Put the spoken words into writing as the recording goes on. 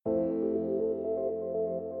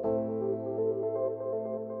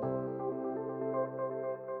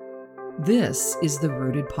This is the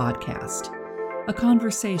Rooted Podcast, a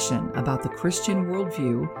conversation about the Christian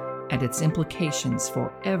worldview and its implications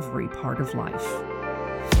for every part of life.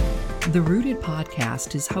 The Rooted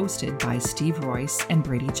Podcast is hosted by Steve Royce and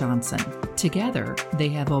Brady Johnson. Together, they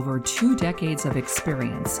have over 2 decades of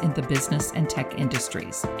experience in the business and tech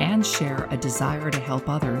industries and share a desire to help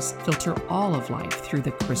others filter all of life through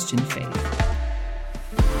the Christian faith.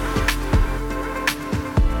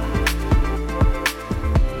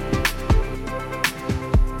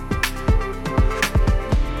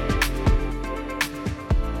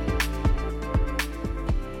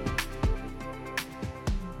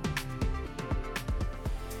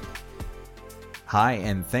 Hi,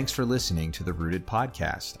 and thanks for listening to the Rooted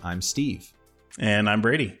Podcast. I'm Steve. And I'm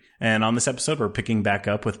Brady. And on this episode, we're picking back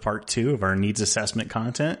up with part 2 of our needs assessment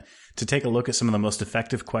content to take a look at some of the most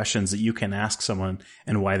effective questions that you can ask someone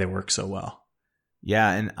and why they work so well.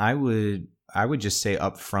 Yeah, and I would just say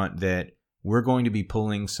up front that we're going to be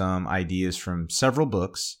pulling some ideas from several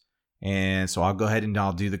books. And so I'll go ahead and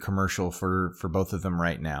I'll do the commercial for both of them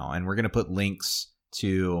right now. And we're going to put links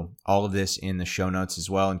to all of this in the show notes as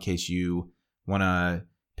well in case you want to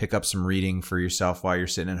pick up some reading for yourself while you're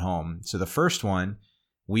sitting at home. So the first one,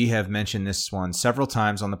 we have mentioned this one several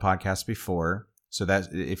times on the podcast before. So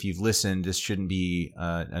that if you've listened, this shouldn't be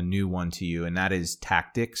a new one to you. And that is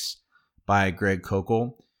Tactics by Greg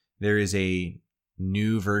Koukl. There is a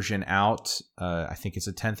new version out. I think it's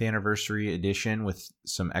a 10th anniversary edition with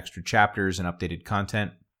some extra chapters and updated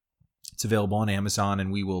content. It's available on Amazon,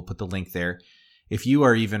 and we will put the link there. If you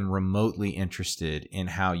are even remotely interested in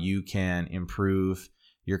how you can improve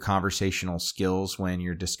your conversational skills when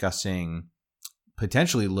you're discussing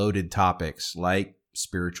potentially loaded topics like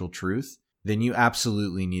spiritual truth, then you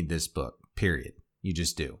absolutely need this book, period. You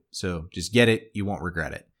just do. So just get it. You won't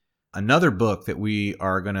regret it. Another book that we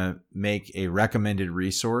are going to make a recommended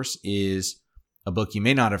resource is a book you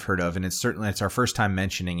may not have heard of, and it's our first time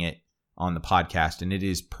mentioning it on the podcast, and it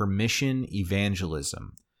is Permission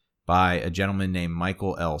Evangelism by a gentleman named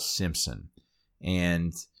Michael L. Simpson.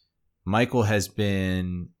 And Michael has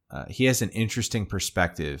he has an interesting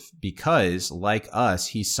perspective because, like us,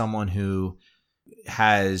 he's someone who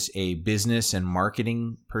has a business and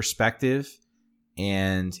marketing perspective,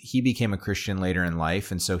 and he became a Christian later in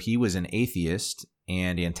life. And so he was an atheist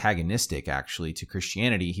and antagonistic, actually, to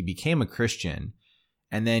Christianity. He became a Christian,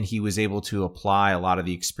 and then he was able to apply a lot of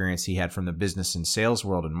the experience he had from the business and sales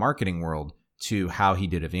world and marketing world to how he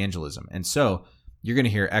did evangelism. And so you're going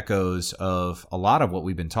to hear echoes of a lot of what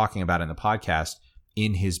we've been talking about in the podcast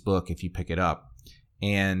in his book if you pick it up.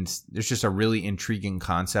 And there's just a really intriguing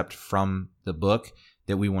concept from the book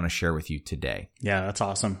that we want to share with you today. Yeah, that's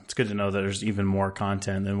awesome. It's good to know that there's even more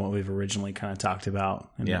content than what we've originally kind of talked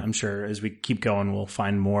about. And yeah, I'm sure as we keep going, we'll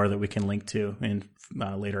find more that we can link to in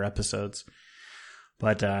later episodes.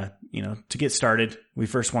 But, to get started, we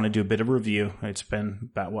first want to do a bit of review. It's been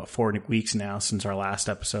about, 4 weeks now since our last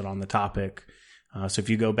episode on the topic. So if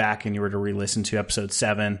you go back and you were to re-listen to episode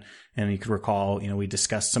 7, and you could recall, we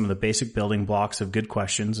discussed some of the basic building blocks of good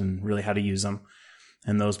questions and really how to use them.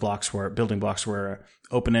 And those building blocks were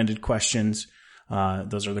open-ended questions.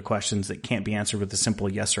 Those are the questions that can't be answered with a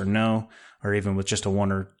simple yes or no, or even with just a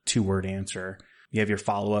 1 or 2 word answer. You have your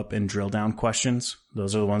follow-up and drill-down questions.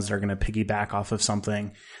 Those are the ones that are going to piggyback off of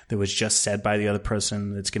something that was just said by the other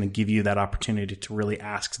person. That's going to give you that opportunity to really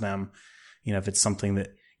ask them, if it's something that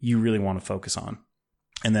you really want to focus on.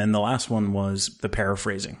 And then the last one was the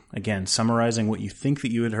paraphrasing. Again, summarizing what you think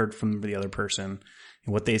that you had heard from the other person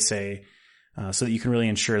and what they say, so that you can really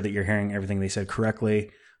ensure that you're hearing everything they said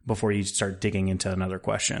correctly before you start digging into another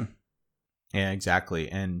question. Yeah,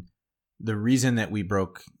 exactly. And the reason that we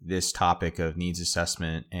broke this topic of needs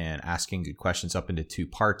assessment and asking good questions up into 2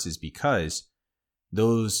 parts is because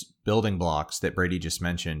those building blocks that Brady just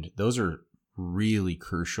mentioned, those are really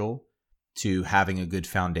crucial to having a good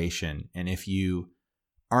foundation. And if you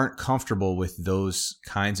aren't comfortable with those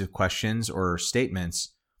kinds of questions or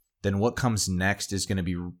statements, then what comes next is going to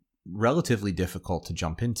be relatively difficult to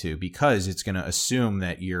jump into because it's going to assume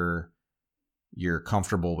that you're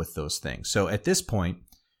comfortable with those things. So at this point,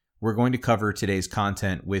 we're going to cover today's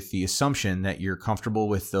content with the assumption that you're comfortable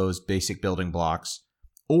with those basic building blocks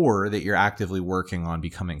or that you're actively working on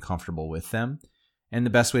becoming comfortable with them. And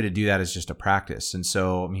the best way to do that is just to practice. And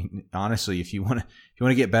so, honestly, if you want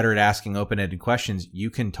to get better at asking open-ended questions,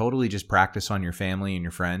 you can totally just practice on your family and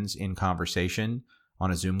your friends in conversation,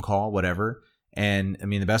 on a Zoom call, whatever. And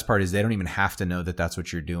the best part is they don't even have to know that that's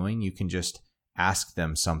what you're doing. You can just ask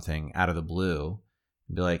them something out of the blue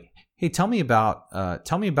and be like, hey, tell me about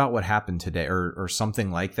what happened today or something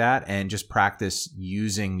like that, and just practice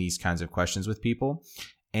using these kinds of questions with people.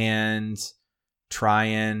 and try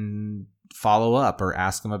and follow up or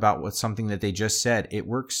ask them about what's something that they just said. It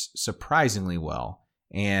works surprisingly well,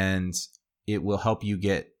 and it will help you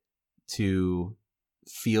get to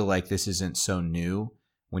feel like this isn't so new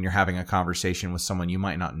when you're having a conversation with someone you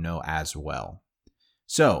might not know as well.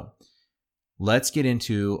 So let's get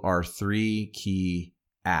into our 3 key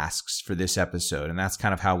asks for this episode, and that's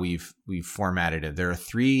kind of how we've formatted it. There are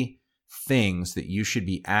 3 things that you should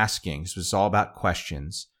be asking. So it's all about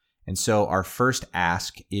questions. And so our first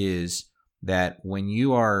ask is that when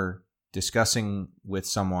you are discussing with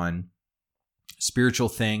someone spiritual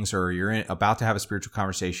things, or you're about to have a spiritual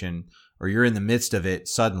conversation, or you're in the midst of it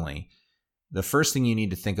suddenly, the first thing you need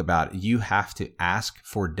to think about, you have to ask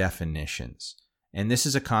for definitions. And this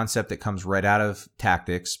is a concept that comes right out of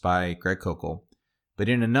Tactics by Greg Koukl. But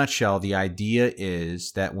in a nutshell, the idea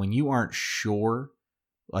is that when you aren't sure,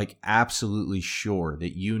 like absolutely sure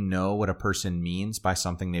that you know what a person means by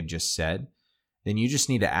something they've just said, then you just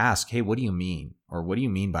need to ask, hey, what do you mean? Or what do you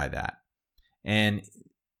mean by that? And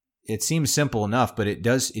it seems simple enough, but it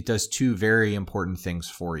does 2 very important things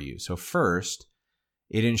for you. So first,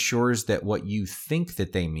 it ensures that what you think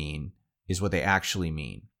that they mean is what they actually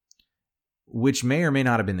mean, which may or may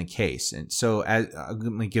not have been the case. And so let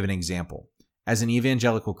me give an example. As an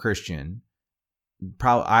evangelical Christian,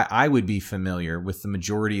 I would be familiar with the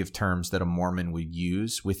majority of terms that a Mormon would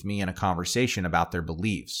use with me in a conversation about their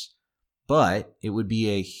beliefs. But it would be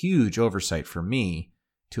a huge oversight for me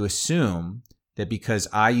to assume that because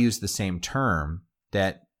I use the same term,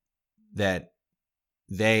 that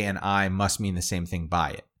they and I must mean the same thing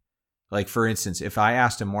by it. Like, for instance, if I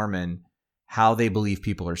asked a Mormon how they believe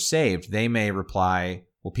people are saved, they may reply,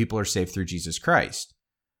 well, people are saved through Jesus Christ.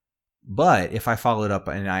 But if I followed up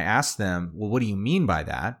and I asked them, well, what do you mean by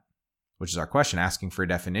that? Which is our question, asking for a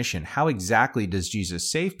definition. How exactly does Jesus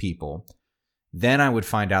save people? Then I would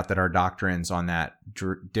find out that our doctrines on that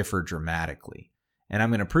differ dramatically. And I'm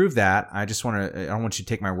going to prove that. I don't want you to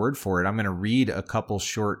take my word for it. I'm going to read a couple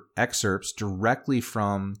short excerpts directly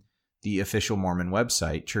from the official Mormon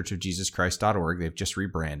website, churchofjesuschrist.org. They've just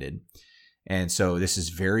rebranded. And so this is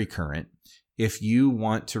very current. If you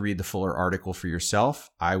want to read the fuller article for yourself,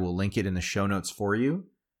 I will link it in the show notes for you,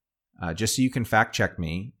 just so you can fact check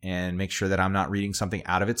me and make sure that I'm not reading something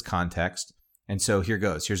out of its context. And so here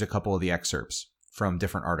goes. Here's a couple of the excerpts from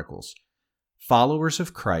different articles. Followers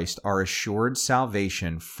of Christ are assured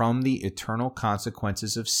salvation from the eternal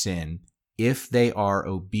consequences of sin if they are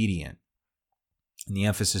obedient. And the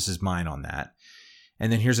emphasis is mine on that.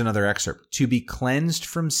 And then here's another excerpt. To be cleansed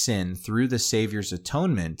from sin through the Savior's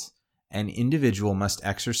atonement, an individual must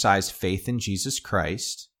exercise faith in Jesus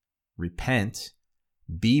Christ, repent,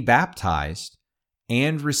 be baptized,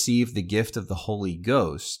 and receive the gift of the Holy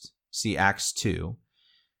Ghost. See Acts 2,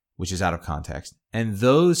 which is out of context. And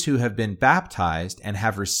those who have been baptized and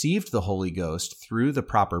have received the Holy Ghost through the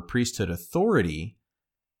proper priesthood authority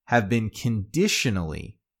have been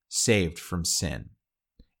conditionally saved from sin.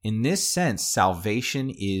 In this sense, salvation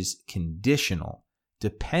is conditional,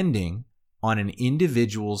 depending on an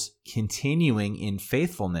individual's continuing in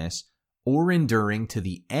faithfulness or enduring to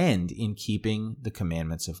the end in keeping the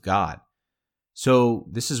commandments of God. So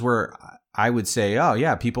this is where I would say, oh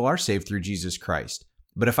yeah, people are saved through Jesus Christ.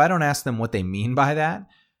 But if I don't ask them what they mean by that,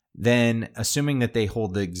 then assuming that they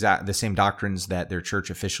hold the same doctrines that their church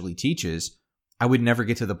officially teaches, I would never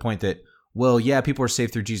get to the point that, well, yeah, people are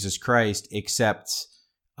saved through Jesus Christ, except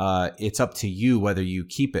it's up to you whether you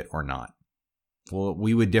keep it or not. Well,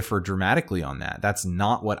 we would differ dramatically on that. That's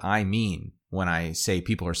not what I mean when I say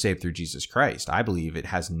people are saved through Jesus Christ. I believe it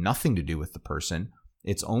has nothing to do with the person.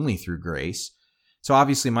 It's only through grace. So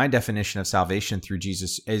obviously my definition of salvation through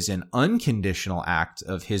Jesus is an unconditional act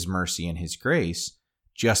of his mercy and his grace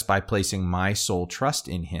just by placing my sole trust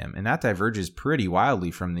in him. And that diverges pretty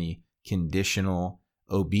wildly from the conditional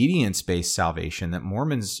obedience-based salvation that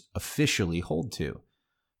Mormons officially hold to.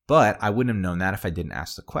 But I wouldn't have known that if I didn't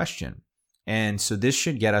ask the question. And so this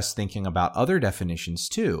should get us thinking about other definitions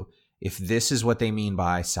too. If this is what they mean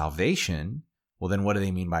by salvation, well, then what do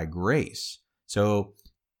they mean by grace? So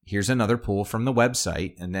here's another pull from the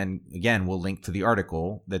website. And then again, we'll link to the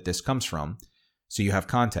article that this comes from, so you have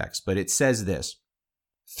context. But it says this: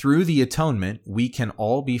 through the atonement, we can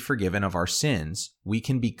all be forgiven of our sins. We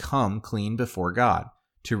can become clean before God.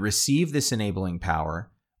 To receive this enabling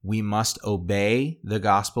power, we must obey the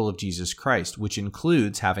gospel of Jesus Christ, which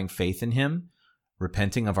includes having faith in him,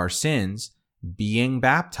 repenting of our sins, being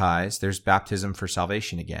baptized, there's baptism for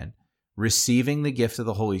salvation again, receiving the gift of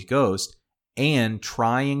the Holy Ghost, and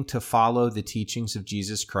trying to follow the teachings of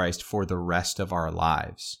Jesus Christ for the rest of our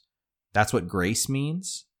lives. That's what grace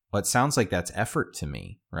means. Well, it sounds like that's effort to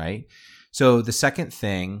me, right? So the second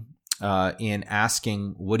thing in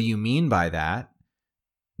asking, what do you mean by that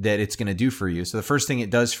it's going to do for you? So the first thing it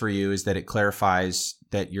does for you is that it clarifies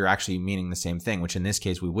that you're actually meaning the same thing, which in this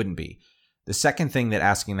case we wouldn't be. The second thing that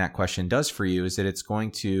asking that question does for you is that it's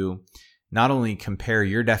going to not only compare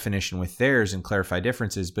your definition with theirs and clarify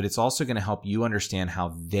differences, but it's also going to help you understand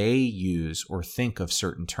how they use or think of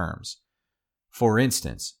certain terms. For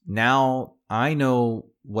instance, now I know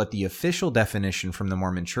what the official definition from the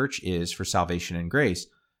Mormon Church is for salvation and grace,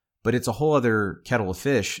 but it's a whole other kettle of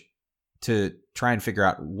fish to try and figure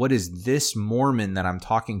out, what does this Mormon that I'm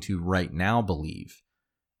talking to right now believe?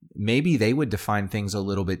 Maybe they would define things a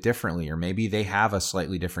little bit differently, or maybe they have a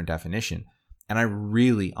slightly different definition. And I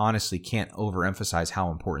really, honestly can't overemphasize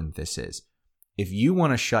how important this is. If you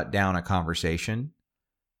want to shut down a conversation,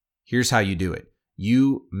 here's how you do it.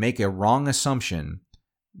 You make a wrong assumption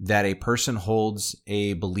that a person holds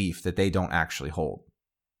a belief that they don't actually hold,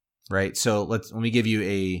 right? So let me give you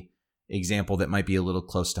a example that might be a little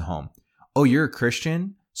close to home. Oh, you're a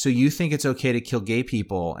Christian, so you think it's okay to kill gay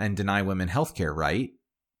people and deny women healthcare, right?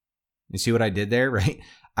 You see what I did there, right?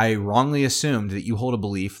 I wrongly assumed that you hold a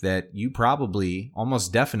belief that you probably,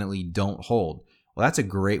 almost definitely don't hold. Well, that's a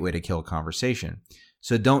great way to kill a conversation.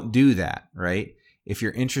 So don't do that, right? If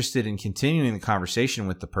you're interested in continuing the conversation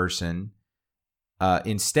with the person,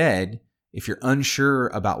 instead, if you're unsure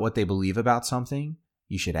about what they believe about something,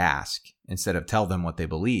 you should ask instead of tell them what they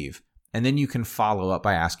believe. And then you can follow up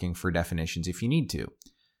by asking for definitions if you need to.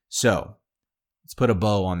 So let's put a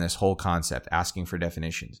bow on this whole concept, asking for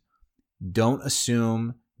definitions. Don't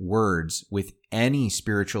assume words with any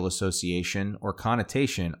spiritual association or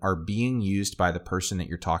connotation are being used by the person that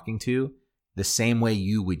you're talking to the same way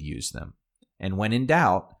you would use them. And when in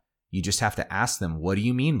doubt, you just have to ask them, what do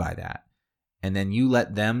you mean by that? And then you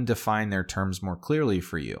let them define their terms more clearly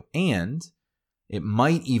for you. And it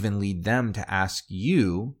might even lead them to ask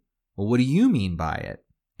you, well, what do you mean by it?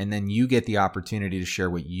 And then you get the opportunity to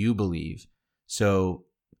share what you believe. So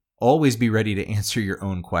always be ready to answer your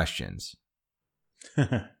own questions.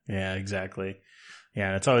 Yeah, exactly.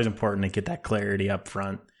 Yeah, it's always important to get that clarity up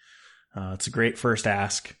front. It's a great first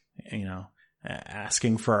ask,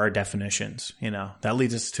 asking for our definitions. That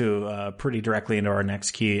leads us to pretty directly into our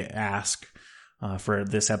next key ask for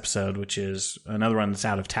this episode, which is another one that's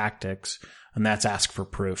out of tactics, and that's ask for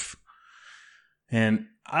proof. And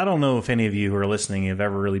I don't know if any of you who are listening have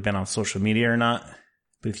ever really been on social media or not,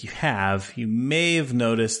 but if you have, you may have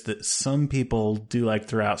noticed that some people do like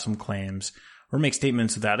throw out some claims or make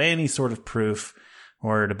statements without any sort of proof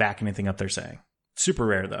or to back anything up they're saying. Super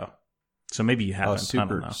rare, though. So maybe you haven't. I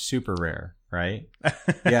don't know. Super rare, right?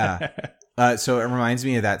 Yeah. So it reminds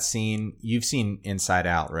me of that scene. You've seen Inside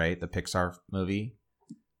Out, right? The Pixar movie.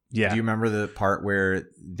 Yeah. Do you remember the part where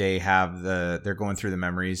they have they're going through the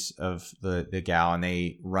memories of the gal, and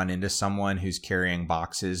they run into someone who's carrying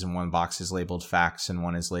boxes, and one box is labeled facts and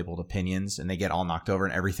one is labeled opinions, and they get all knocked over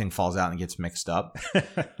and everything falls out and gets mixed up.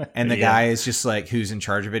 And the guy is just like, who's in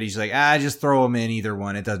charge of it? He's like, just throw them in either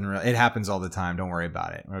one. It happens all the time. Don't worry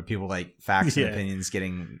about it. Or people like facts and opinions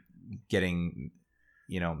getting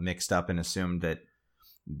mixed up and assumed that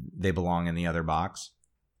they belong in the other box.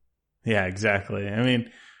 Yeah, exactly. I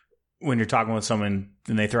mean, when you're talking with someone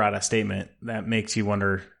and they throw out a statement, that makes you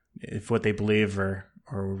wonder if what they believe or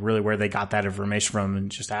really where they got that information from, and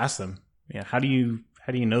just ask them, how do you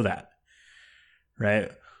know that?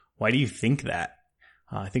 Right? Why do you think that?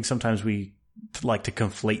 I think sometimes we like to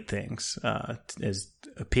conflate things as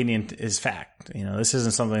opinion is fact. This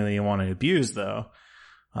isn't something that you want to abuse, though.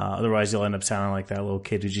 Otherwise, you'll end up sounding like that little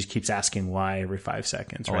kid who just keeps asking why every 5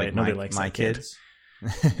 seconds, right? Like Nobody likes my that kids.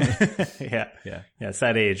 Yeah. It's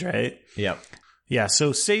that age, right? Yep. Yeah.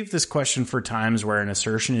 So save this question for times where an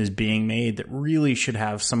assertion is being made that really should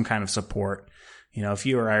have some kind of support. If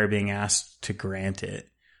you or I are being asked to grant it,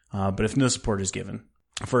 but if no support is given.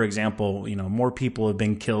 For example, more people have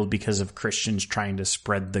been killed because of Christians trying to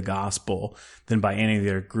spread the gospel than by any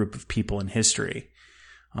other group of people in history.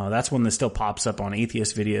 That's one that still pops up on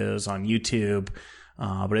atheist videos on YouTube,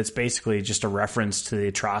 but it's basically just a reference to the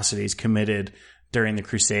atrocities committed during the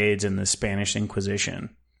Crusades and the Spanish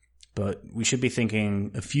Inquisition. But we should be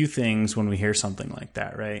thinking a few things when we hear something like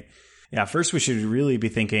that, right? Yeah, first we should really be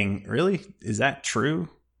thinking, really, is that true?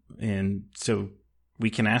 And so we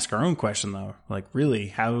can ask our own question, though. Like, really,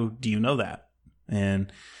 how do you know that?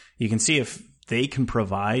 And you can see if they can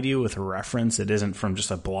provide you with a reference that isn't from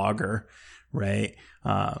just a blogger, right?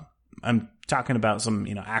 I'm talking about some,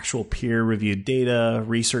 actual peer-reviewed data,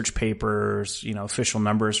 research papers, official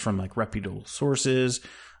numbers from like reputable sources,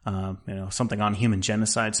 something on human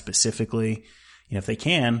genocide specifically. If they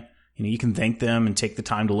can, you can thank them and take the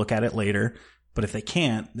time to look at it later. But if they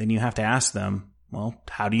can't, then you have to ask them, well,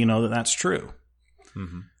 how do you know that that's true?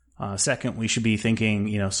 Mm-hmm. Second, we should be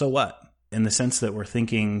thinking, so what? In the sense that we're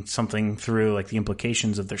thinking something through, like the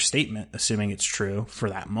implications of their statement, assuming it's true for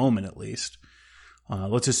that moment at least.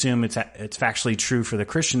 Let's assume it's factually true for the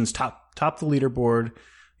Christians, top the leaderboard,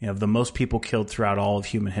 of the most people killed throughout all of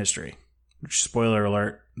human history. Which, spoiler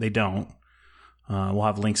alert, they don't. We'll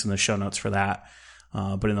have links in the show notes for that.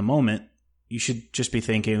 But in the moment, you should just be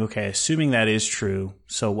thinking, okay, assuming that is true,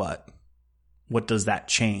 so what? What does that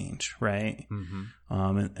change, right?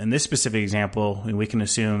 Mm-hmm. In this specific example, we can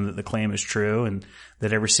assume that the claim is true and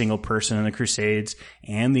that every single person in the Crusades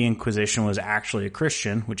and the Inquisition was actually a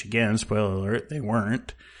Christian, which again, spoiler alert, they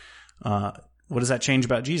weren't. What does that change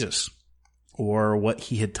about Jesus or what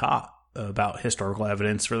he had taught about historical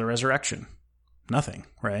evidence for the resurrection? Nothing,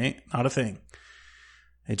 right? Not a thing.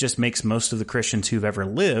 It just makes most of the Christians who've ever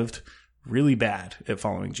lived really bad at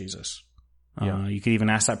following Jesus. Yeah. You could even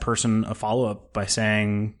ask that person a follow-up by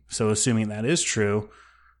saying, so assuming that is true,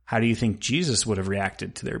 how do you think Jesus would have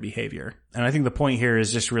reacted to their behavior? And I think the point here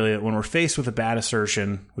is just really that when we're faced with a bad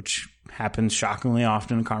assertion, which happens shockingly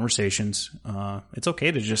often in conversations, it's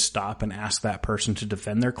okay to just stop and ask that person to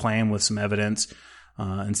defend their claim with some evidence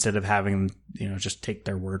instead of having just take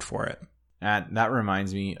their word for it. That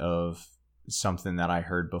reminds me of something that I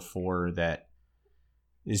heard before, that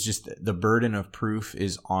is just the burden of proof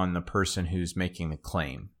is on the person who's making the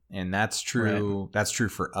claim. And that's true. Right. That's true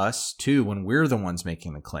for us too, when we're the ones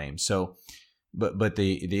making the claim. So, but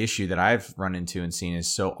the issue that I've run into and seen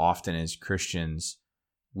is so often as Christians,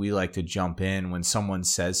 we like to jump in when someone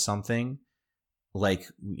says something, like,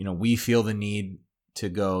 we feel the need to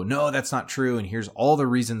go, no, that's not true. And here's all the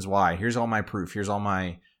reasons why. Here's all my proof. Here's all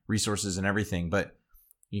my resources and everything. But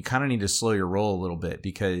you kind of need to slow your roll a little bit,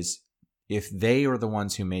 because if they are the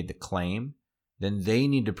ones who made the claim, then they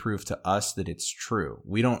need to prove to us that it's true.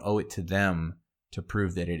 We don't owe it to them to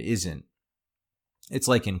prove that it isn't. It's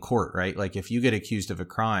like in court, right? Like if you get accused of a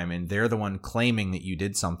crime and they're the one claiming that you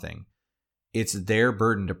did something, it's their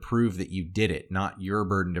burden to prove that you did it, not your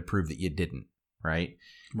burden to prove that you didn't, right?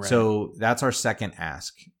 So that's our second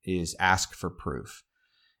ask, is ask for proof.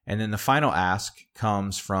 And then the final ask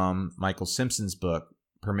comes from Michael Simpson's book,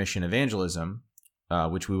 Permission Evangelism,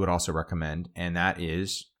 which we would also recommend. And that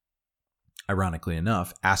is, ironically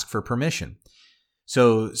enough, ask for permission.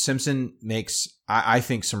 So Simpson makes, I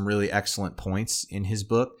think, some really excellent points in his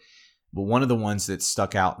book. But one of the ones that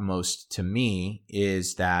stuck out most to me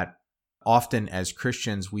is that often as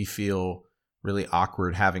Christians, we feel really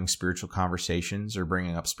awkward having spiritual conversations or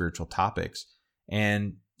bringing up spiritual topics.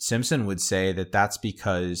 And Simpson would say that that's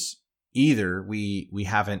because either we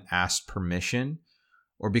haven't asked permission,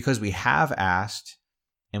 or because we have asked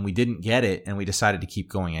and we didn't get it and we decided to keep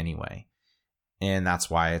going anyway. And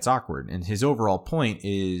that's why it's awkward. And his overall point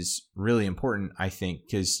is really important, I think,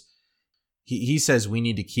 because he says we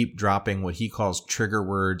need to keep dropping what he calls trigger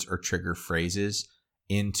words or trigger phrases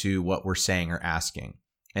into what we're saying or asking.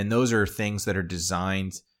 And those are things that are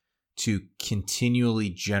designed to continually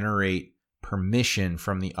generate permission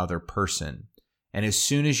from the other person. And as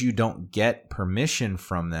soon as you don't get permission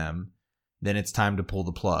from them, then it's time to pull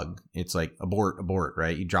the plug. It's like abort,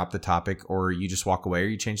 right? You drop the topic, or you just walk away, or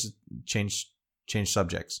you change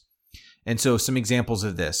subjects. And so some examples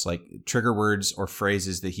of this, like trigger words or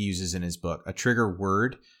phrases that he uses in his book. A trigger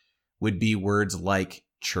word would be words like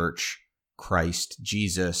church, Christ,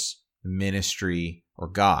 Jesus, ministry, or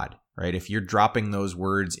God, right? If you're dropping those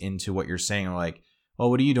words into what you're saying, like, well,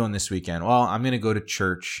 what are you doing this weekend? Well, I'm going to go to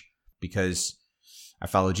church because I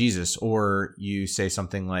follow Jesus. Or you say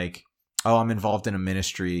something like, oh, I'm involved in a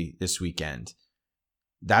ministry this weekend.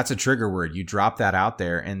 That's a trigger word. You drop that out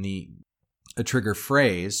there, and a trigger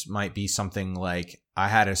phrase might be something like, I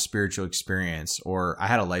had a spiritual experience, or I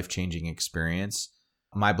had a life-changing experience.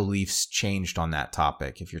 My beliefs changed on that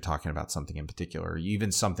topic, if you're talking about something in particular.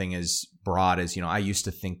 Even something as broad as, I used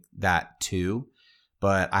to think that too,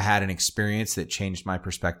 but I had an experience that changed my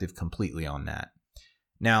perspective completely on that.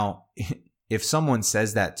 Now, if someone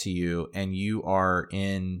says that to you and you are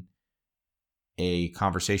in a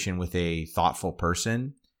conversation with a thoughtful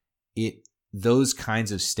person, those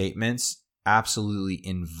kinds of statements absolutely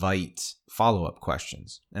invite follow-up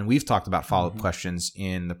questions. And we've talked about follow-up questions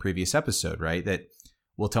in the previous episode, right? That,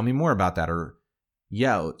 well, tell me more about that. Or,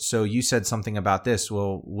 yeah, so you said something about this.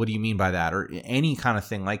 Well, what do you mean by that? Or any kind of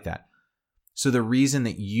thing like that. So the reason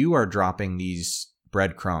that you are dropping these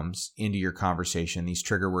breadcrumbs into your conversation, these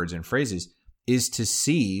trigger words and phrases, is to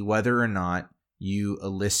see whether or not you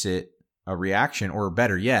elicit a reaction, or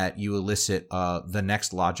better yet, you elicit the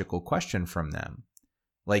next logical question from them.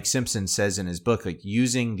 Like Simpson says in his book, like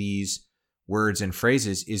using these words and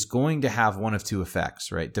phrases is going to have one of two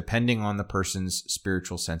effects, right? Depending on the person's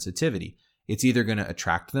spiritual sensitivity. It's either going to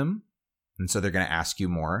attract them, and so they're going to ask you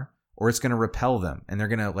more, or it's going to repel them, and they're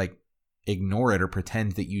going to like ignore it or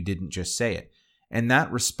pretend that you didn't just say it. And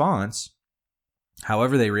that response,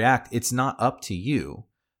 however they react, it's not up to you,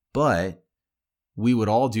 but we would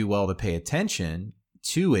all do well to pay attention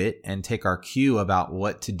to it and take our cue about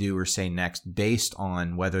what to do or say next based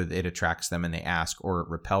on whether it attracts them and they ask or it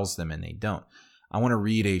repels them and they don't. I want to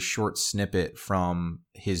read a short snippet from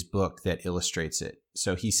his book that illustrates it.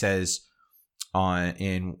 So he says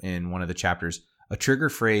in one of the chapters, a trigger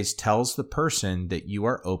phrase tells the person that you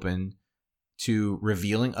are open to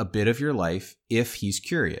revealing a bit of your life if he's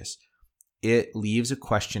curious. It leaves a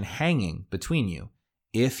question hanging between you.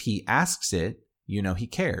 If he asks it, you know he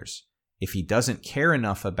cares. If he doesn't care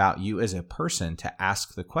enough about you as a person to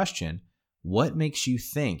ask the question, what makes you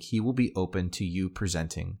think he will be open to you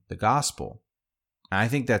presenting the gospel? And I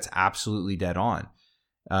think that's absolutely dead on.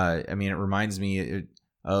 It reminds me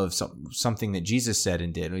of something that Jesus said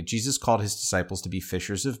and did. Jesus called his disciples to be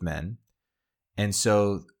fishers of men. And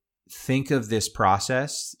so think of this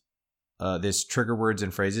process, this trigger words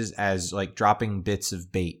and phrases, as like dropping bits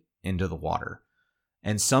of bait into the water.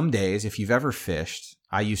 And some days, if you've ever fished,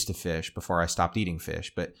 I used to fish before I stopped eating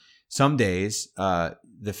fish, but some days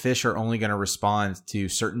the fish are only going to respond to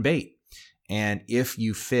certain bait. And if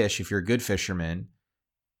you're a good fisherman,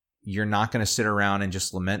 you're not going to sit around and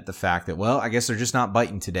just lament the fact that, well, I guess they're just not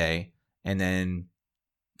biting today, and then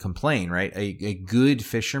complain, right? A good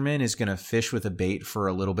fisherman is going to fish with a bait for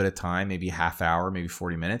a little bit of time, maybe a half hour, maybe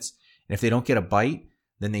 40 minutes. And if they don't get a bite,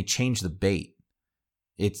 then they change the bait.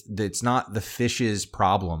 It's not the fish's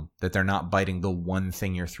problem that they're not biting the one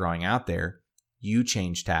thing you're throwing out there. You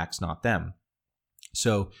change tacks, not them.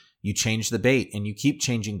 So you change the bait and you keep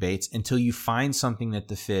changing baits until you find something that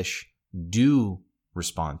the fish do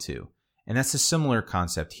respond to. And that's a similar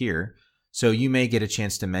concept here. So you may get a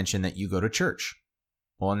chance to mention that you go to church.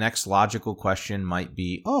 Well, a next logical question might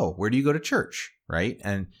be, oh, where do you go to church? Right?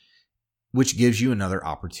 And which gives you another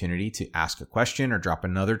opportunity to ask a question or drop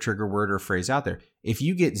another trigger word or phrase out there. If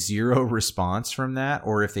you get zero response from that,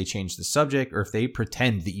 or if they change the subject, or if they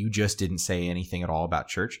pretend that you just didn't say anything at all about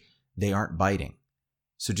church, they aren't biting.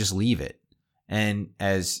 So just leave it. And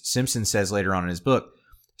as Simpson says later on in his book,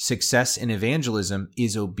 success in evangelism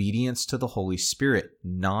is obedience to the Holy Spirit,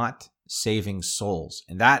 not saving souls.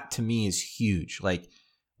 And that to me is huge. Like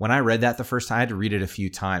when I read that the first time, I had to read it a few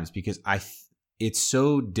times because it's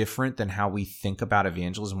so different than how we think about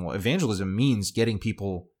evangelism. Well, evangelism means getting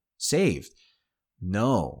people saved.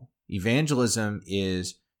 No, evangelism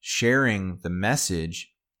is sharing the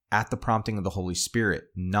message at the prompting of the Holy Spirit,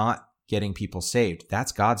 not getting people saved.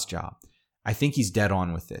 That's God's job. I think he's dead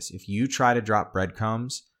on with this. If you try to drop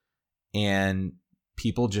breadcrumbs and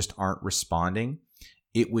people just aren't responding,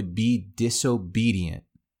 it would be disobedient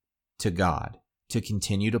to God to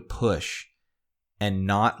continue to push and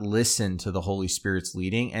not listen to the Holy Spirit's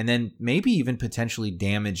leading, and then maybe even potentially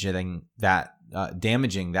damaging that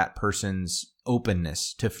person's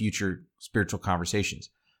openness to future spiritual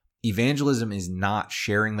conversations. Evangelism is not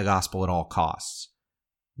sharing the gospel at all costs.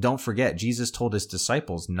 Don't forget, Jesus told his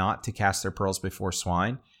disciples not to cast their pearls before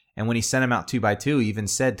swine, and when he sent them out 2 by 2, he even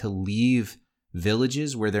said to leave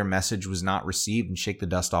villages where their message was not received and shake the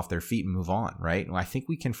dust off their feet and move on, right? I think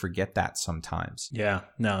we can forget that sometimes. Yeah,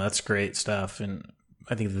 no, that's great stuff. And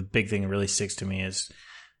I think the big thing that really sticks to me is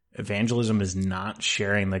evangelism is not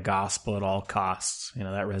sharing the gospel at all costs. You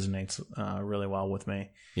know, that resonates really well with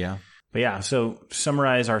me. Yeah. But yeah, so to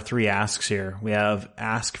summarize our 3 asks here. We have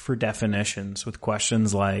ask for definitions with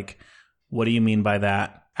questions like, what do you mean by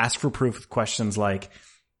that? Ask for proof with questions like,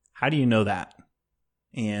 how do you know that?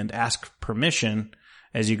 And ask permission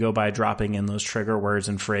as you go by dropping in those trigger words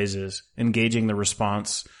and phrases, engaging the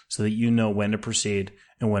response so that you know when to proceed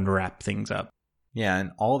and when to wrap things up. Yeah,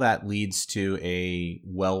 and all that leads to a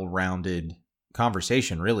well-rounded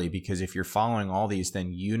conversation, really, because if you're following all these,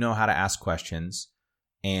 then you know how to ask questions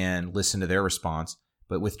and listen to their response.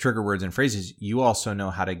 But with trigger words and phrases, you also know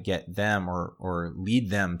how to get them or lead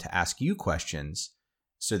them to ask you questions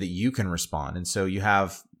so that you can respond. And so you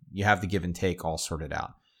have the give and take all sorted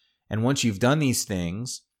out. And once you've done these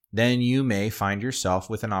things, then you may find yourself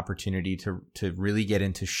with an opportunity to really get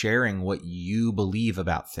into sharing what you believe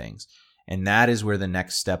about things. And that is where the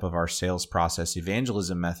next step of our sales process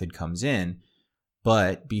evangelism method comes in.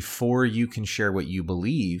 But before you can share what you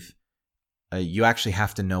believe, you actually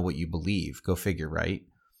have to know what you believe. Go figure, right?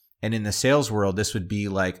 And in the sales world, this would be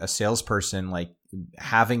like a salesperson, like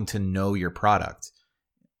having to know your product.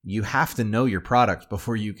 You have to know your product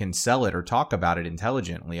before you can sell it or talk about it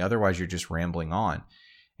intelligently. Otherwise, you're just rambling on.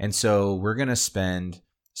 And so we're going to spend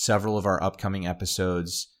several of our upcoming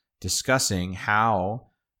episodes discussing how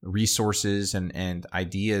resources and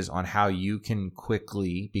ideas on how you can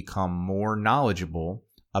quickly become more knowledgeable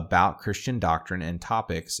about Christian doctrine and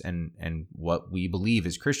topics and what we believe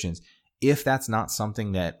as Christians, if that's not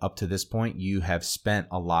something that up to this point you have spent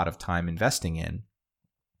a lot of time investing in.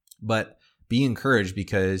 But be encouraged,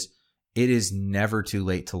 because it is never too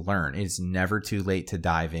late to learn. It's never too late to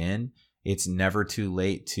dive in. It's never too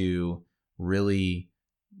late to really,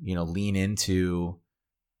 lean into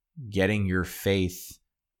getting your faith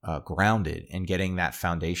grounded and getting that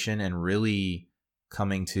foundation and really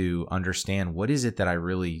coming to understand, what is it that I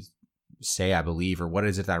really say I believe, or what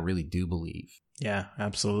is it that I really do believe? Yeah,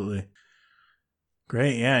 absolutely.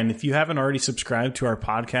 Great. Yeah. And if you haven't already subscribed to our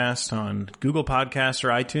podcast on Google Podcasts or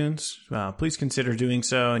iTunes, please consider doing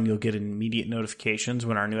so, and you'll get immediate notifications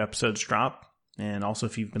when our new episodes drop. And also,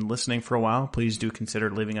 if you've been listening for a while, please do consider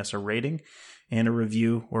leaving us a rating and a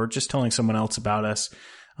review, or just telling someone else about us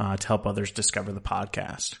to help others discover the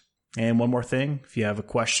podcast. And one more thing, if you have a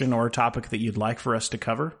question or a topic that you'd like for us to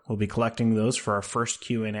cover, we'll be collecting those for our first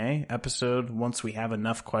Q&A episode once we have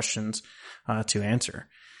enough questions to answer.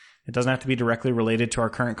 It doesn't have to be directly related to our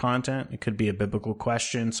current content. It could be a biblical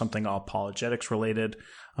question, something apologetics related,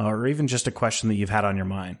 or even just a question that you've had on your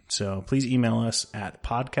mind. So please email us at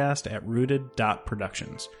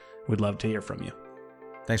podcast@rooted.productions. We'd love to hear from you.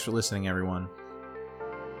 Thanks for listening, everyone.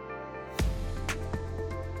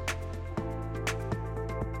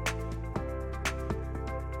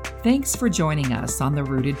 Thanks for joining us on the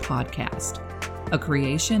Rooted Podcast, a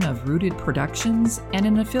creation of Rooted Productions and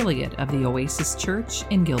an affiliate of the Oasis Church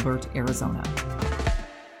in Gilbert, Arizona.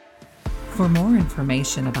 For more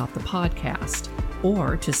information about the podcast,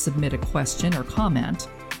 or to submit a question or comment,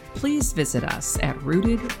 please visit us at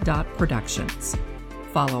rooted.productions.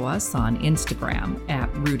 Follow us on Instagram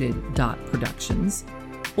at rooted.productions,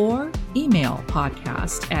 or email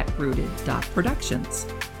podcast@rooted.productions.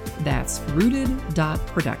 That's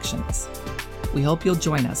rooted.productions. We hope you'll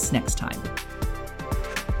join us next time.